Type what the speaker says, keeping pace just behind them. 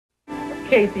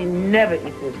Casey never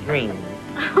eats his dreams.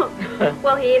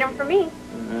 Well, he ate them for me.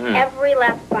 Every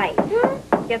last bite.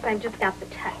 Guess I've just got the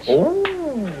touch.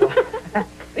 Oh.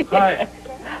 Hi.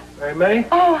 Mary Mae?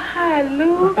 Oh, hi,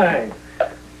 Lou. Hi.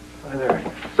 Hi there.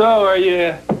 So, are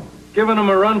you giving them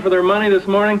a run for their money this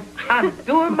morning? I'm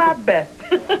doing my best.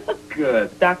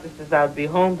 Good. Doctor says I'll be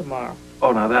home tomorrow.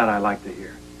 Oh, now that I like to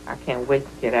hear. I can't wait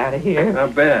to get out of here.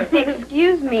 Not bad.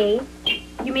 Excuse me.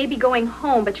 You may be going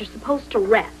home, but you're supposed to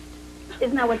rest.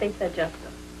 Isn't that what they said,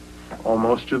 Justus?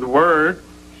 Almost to the word.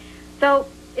 So,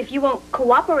 if you won't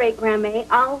cooperate, Grandma,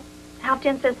 I'll have to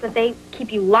insist that they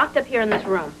keep you locked up here in this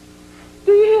room.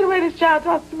 Do you hear the way this child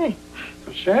talks to me? It's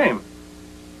a shame.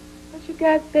 What you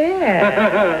got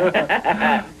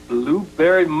there?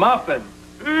 Blueberry muffin.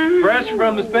 Fresh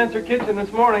from the Spencer kitchen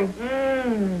this morning.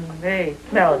 They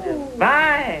smell just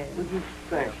fine.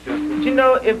 Thanks, Justus. But you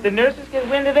know, if the nurses get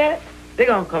wind of that, they're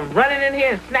going to come running in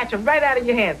here and snatch them right out of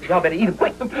your hands. Y'all better eat them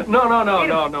quick. No.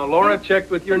 Laura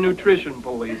checked with your nutrition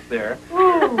police there.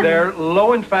 They're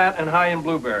low in fat and high in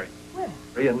blueberry.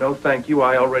 Maria, no thank you.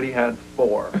 I already had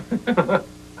 4. Have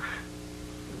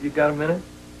you got a minute?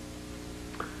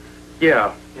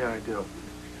 Yeah, I do.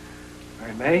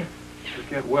 Mary Mae, you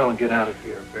get well and get out of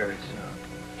here very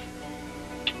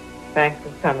soon. Thanks for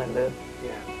coming, Lou.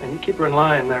 Yeah, and you keep her in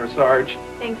line there, Sarge.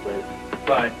 Thanks, Luke.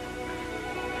 Bye.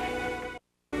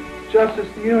 Justus,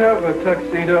 do you have a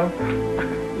tuxedo?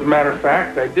 As a matter of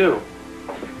fact, I do.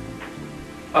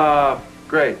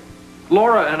 Great.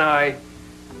 Laura and I,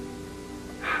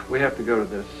 we have to go to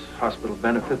this hospital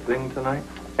benefit thing tonight.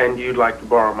 And you'd like to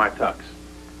borrow my tux?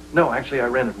 No, actually, I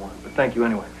rented one, but thank you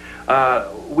anyway.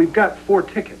 We've got 4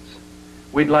 tickets.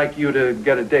 We'd like you to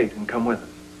get a date and come with us.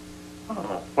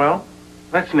 Oh, well,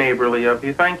 that's neighborly of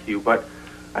you, thank you, but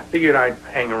I figured I'd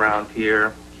hang around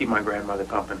here, keep my grandmother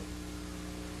company.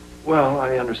 Well,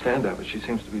 I understand that, but she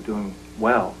seems to be doing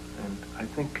well, and I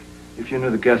think if you knew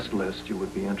the guest list, you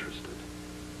would be interested.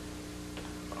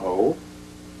 Oh?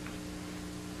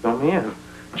 Fill me in.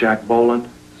 Jack Boland,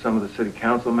 some of the city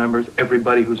council members,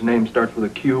 everybody whose name starts with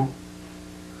a Q.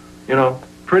 You know,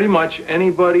 pretty much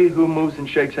anybody who moves and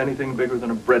shakes anything bigger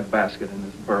than a breadbasket in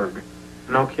this burg.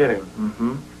 No kidding.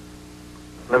 Mm-hmm.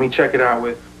 Let me check it out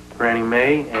with Granny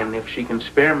Mae, and if she can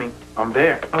spare me, I'm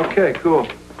there. Okay, cool.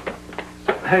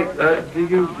 Hey, do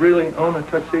you really own a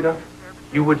tuxedo?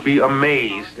 You would be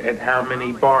amazed at how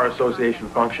many bar association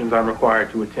functions I'm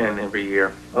required to attend every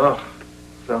year. Ugh,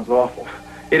 sounds awful.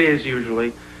 It is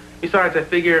usually. Besides, I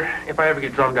figure if I ever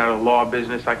get drummed out of law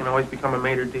business, I can always become a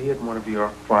maitre d' at one of your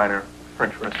finer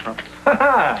French restaurants.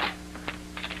 Ha-ha!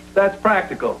 That's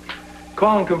practical.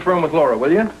 Call and confirm with Laura,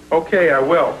 will you? Okay, I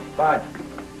will. Bye.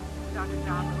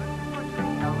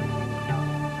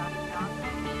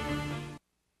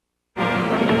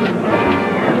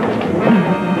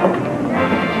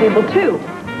 Table 2.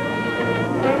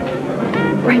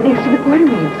 Right next to the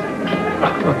quartermaids.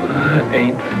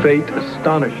 Ain't fate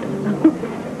astonishing?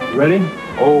 Ready?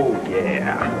 Oh,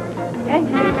 yeah. Okay,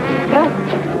 go.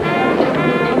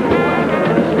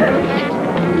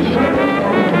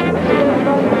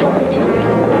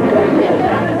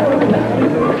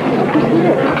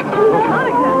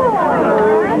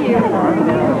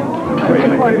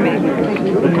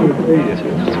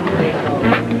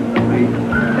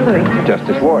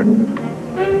 Justus Ward.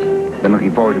 Been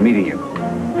looking forward to meeting you.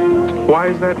 Why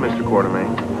is that, Mr. Quartermain?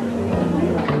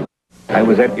 I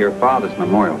was at your father's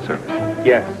memorial service.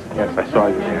 Yes, I saw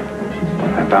you there.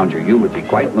 I found your eulogy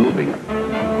quite moving.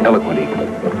 Eloquent even.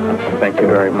 Thank you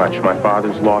very much. My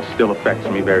father's loss still affects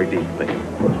me very deeply.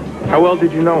 How well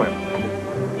did you know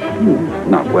him?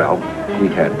 Not well. We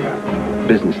had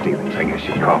business dealings, I guess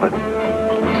you'd call it.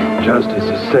 Justus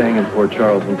is staying in Port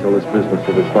Charles until this business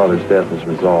of his father's death is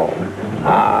resolved.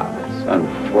 Ah, it's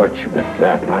unfortunate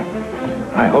that.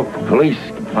 I hope the police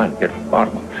can finally get to the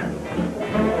bottom of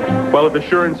it. Well, if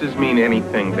assurances mean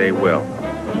anything, they will.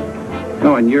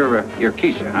 No, and you're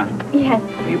Keisha, huh? Yes.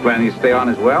 Are you planning to stay on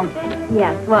as well?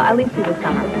 Yes, well, at least through the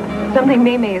summer. Something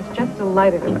Mary Mae is just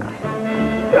delighted about.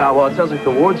 Yeah, well, it sounds like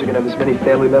the Wards are going to have as many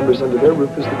family members under their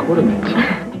roof as the Quartermaids.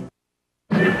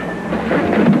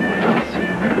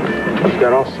 We've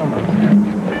got all summer.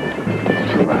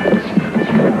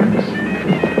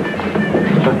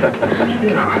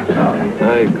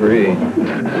 I agree.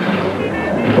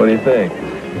 What do you think?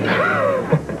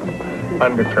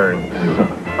 Undercurrents.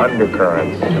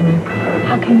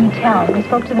 How can you tell? We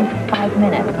spoke to them for 5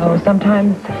 minutes. Oh,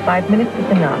 sometimes 5 minutes is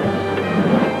enough.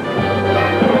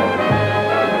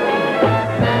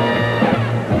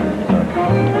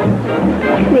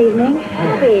 Good evening.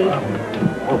 Bobbi.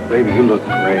 Oh, baby, you look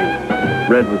great.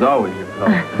 Red was always your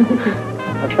color.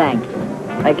 Well, thank you.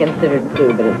 I considered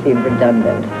too, but it seemed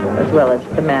redundant, as well as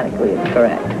thematically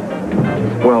incorrect.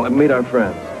 Well, meet our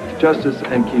friends. Justus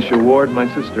and Keisha Ward, my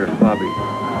sister, Bobbi.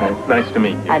 Nice to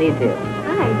meet you. How do you do?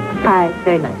 Hi. Hi,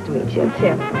 very nice to meet you,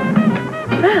 too.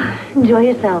 Enjoy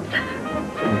yourselves.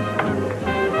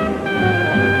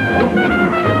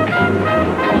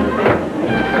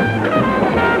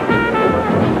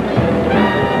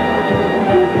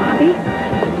 Bobby?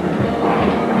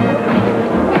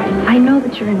 I know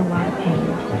that you're in a lot of pain.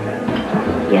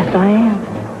 Yes, I am.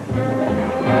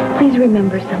 Please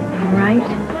remember something, all right?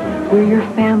 We're your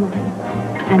family.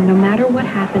 And no matter what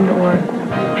happened or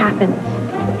happens,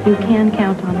 you can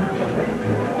count on us.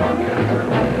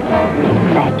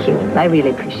 Thank you. I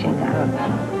really appreciate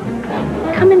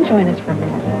that. Come and join us for a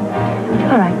minute.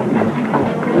 All right.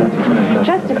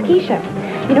 Justus, Keisha,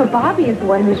 you know, Bobby is the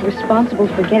one who's responsible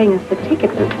for getting us the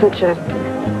tickets at such a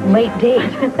late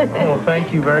date. Well,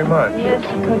 thank you very much. Yes,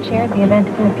 you co-chaired the event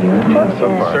in the beautiful. So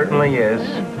far. Certainly is.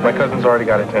 My cousin's already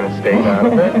got a tennis stake out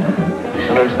of it. I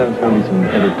understand there's going to be some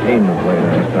entertainment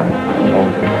later.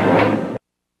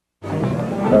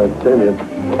 Damien.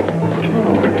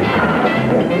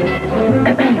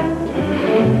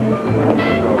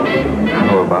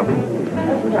 Hello, Bobbi.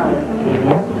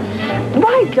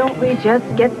 Why don't we just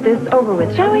get this over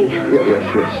with, shall we? Yes.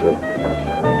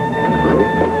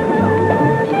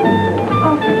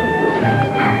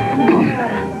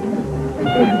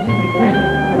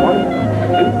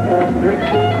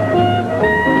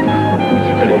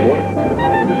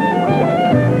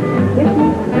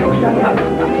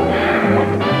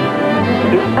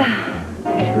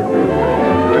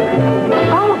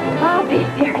 Oh, Bobby,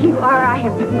 there you are. I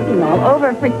have been looking all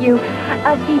over for you.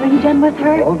 Steve, are you done with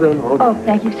her? All done. Oh,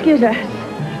 thank you. Excuse us.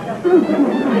 You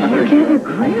can't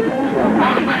agree.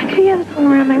 Oh, my God, you have this one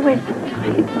around my waist. So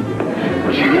tight.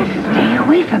 Just stay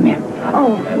away from him.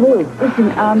 Oh, Lou, listen,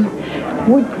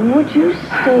 would you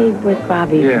stay with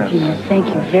Bobbi for a few minutes? Thank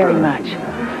you very much.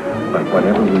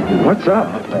 Whatever we do. What's up?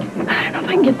 I don't know if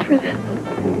I can get through this.